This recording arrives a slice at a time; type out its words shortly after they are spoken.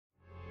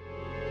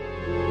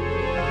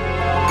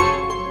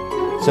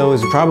So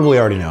as you probably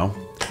already know,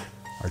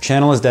 our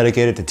channel is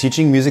dedicated to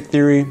teaching music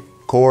theory,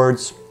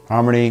 chords,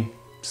 harmony,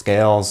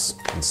 scales,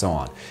 and so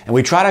on. And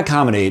we try to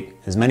accommodate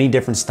as many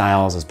different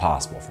styles as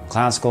possible, from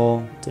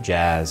classical to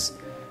jazz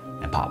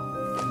and pop.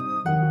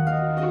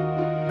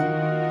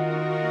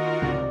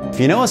 If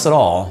you know us at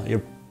all, you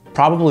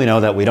probably know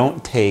that we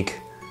don't take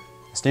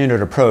a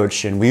standard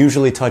approach, and we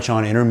usually touch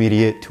on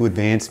intermediate to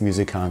advanced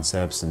music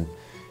concepts and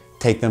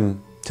take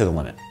them to the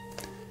limit.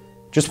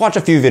 Just watch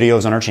a few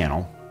videos on our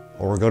channel,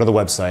 or go to the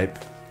website,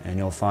 and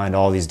you'll find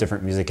all these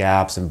different music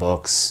apps and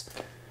books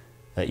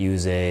that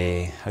use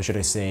a, how should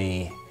I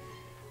say,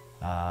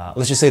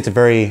 let's just say it's a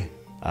very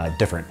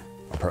different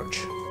approach.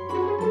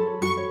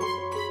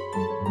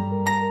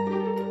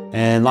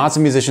 And lots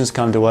of musicians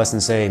come to us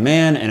and say,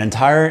 man, an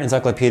entire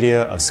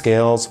encyclopedia of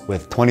scales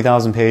with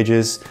 20,000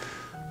 pages,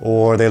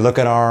 or they look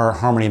at our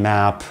harmony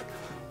map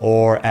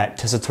or at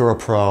Tessitura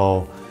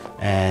Pro,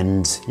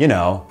 and you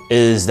know,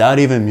 is that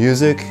even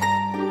music?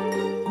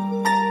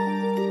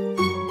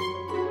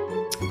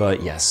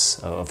 But yes,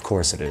 of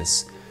course it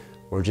is.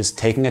 We're just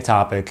taking a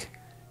topic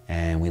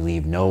and we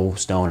leave no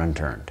stone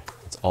unturned.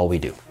 That's all we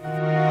do.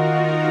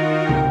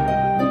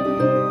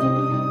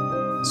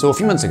 So a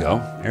few months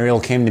ago, Ariel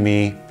came to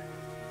me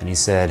and he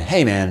said,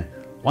 hey man,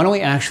 why don't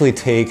we actually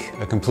take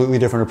a completely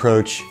different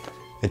approach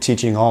at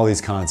teaching all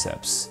these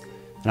concepts?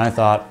 And I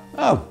thought,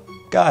 oh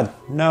God,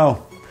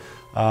 no.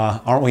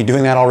 Aren't we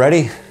doing that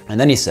already? And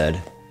then he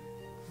said,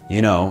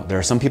 you know, there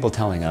are some people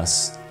telling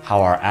us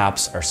how our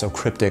apps are so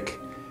cryptic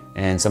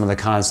and some of the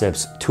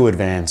concepts too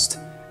advanced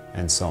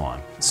and so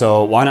on.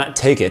 So why not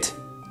take it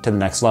to the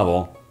next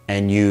level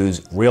and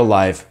use real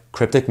life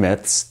cryptic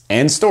myths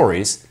and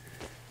stories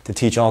to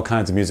teach all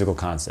kinds of musical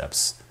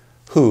concepts?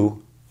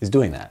 Who is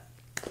doing that?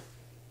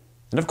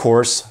 And of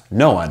course,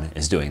 no one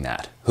is doing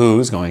that.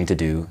 Who's going to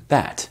do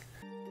that?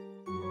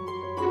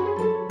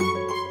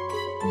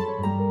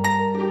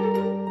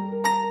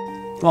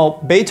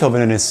 Well,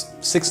 Beethoven in his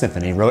Sixth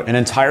Symphony wrote an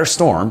entire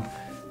storm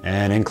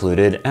and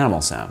included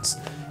animal sounds.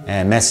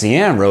 And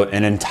Messiaen wrote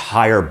an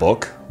entire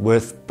book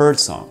with bird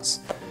songs.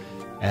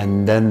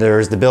 And then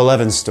there's the Bill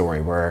Evans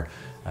story where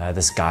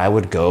this guy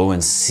would go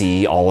and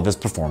see all of his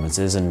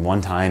performances, and one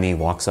time he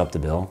walks up to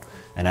Bill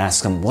and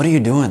asks him, what are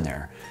you doing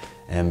there?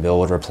 And Bill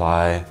would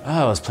reply,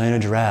 oh, I was playing a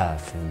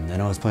giraffe, and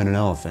then I was playing an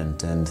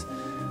elephant, and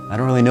I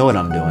don't really know what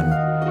I'm doing.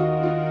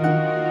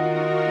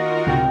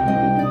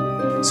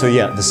 So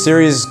yeah, the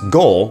series'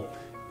 goal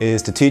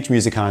is to teach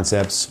music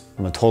concepts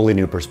from a totally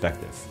new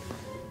perspective.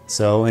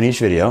 So in each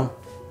video,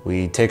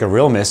 we take a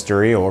real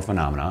mystery or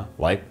phenomena,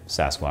 like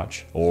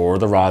Sasquatch, or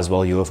the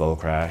Roswell UFO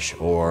crash,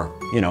 or,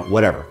 you know,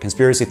 whatever.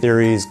 Conspiracy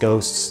theories,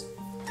 ghosts,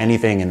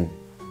 anything and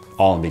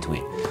all in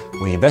between.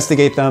 We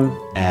investigate them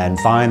and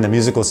find the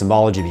musical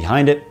symbology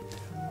behind it,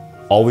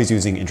 always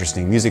using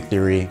interesting music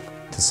theory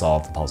to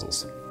solve the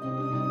puzzles.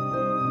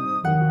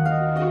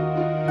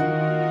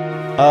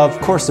 Of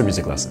course they're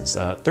music lessons.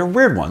 They're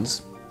weird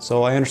ones,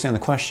 so I understand the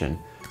question.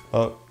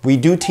 We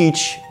do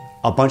teach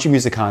a bunch of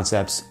music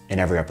concepts in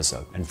every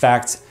episode. In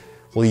fact,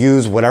 we'll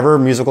use whatever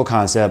musical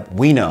concept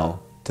we know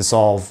to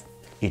solve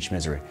each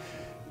mystery.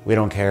 We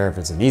don't care if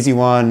it's an easy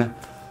one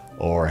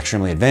or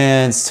extremely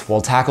advanced.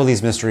 We'll tackle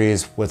these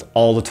mysteries with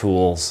all the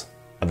tools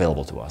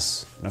available to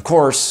us. And of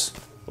course,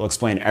 we'll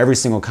explain every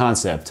single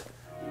concept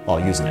while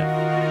using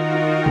it.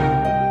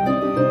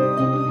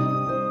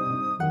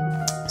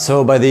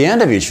 So by the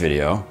end of each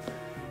video,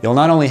 you'll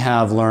not only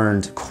have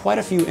learned quite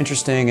a few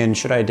interesting and,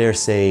 should I dare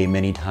say,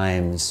 many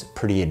times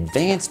pretty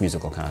advanced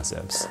musical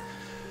concepts,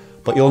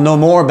 but you'll know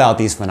more about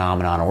these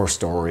phenomena or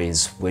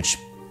stories, which,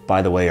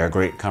 by the way, are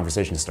great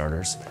conversation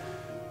starters,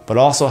 but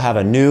also have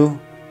a new,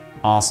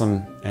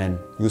 awesome, and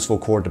useful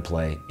chord to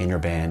play in your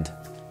band,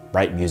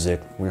 write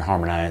music,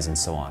 reharmonize, and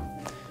so on.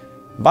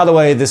 By the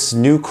way, this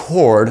new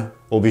chord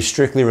will be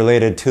strictly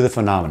related to the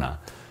phenomena.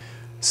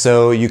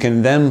 So you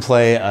can then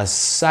play a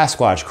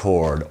Sasquatch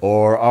chord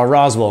or a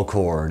Roswell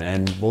chord,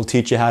 and we'll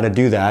teach you how to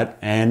do that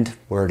and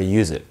where to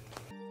use it.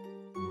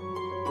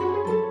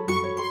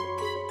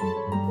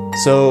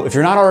 So if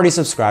you're not already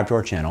subscribed to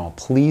our channel,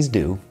 please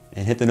do,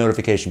 and hit the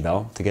notification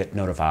bell to get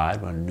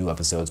notified when new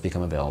episodes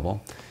become available.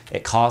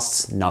 It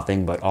costs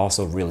nothing, but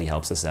also really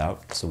helps us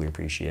out, so we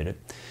appreciate it.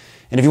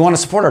 And if you want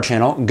to support our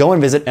channel, go and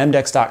visit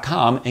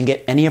mDecks.com and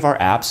get any of our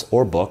apps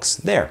or books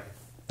there.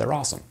 They're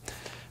awesome.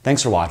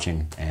 Thanks for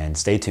watching, and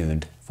stay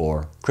tuned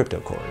for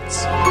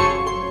CryptoChords.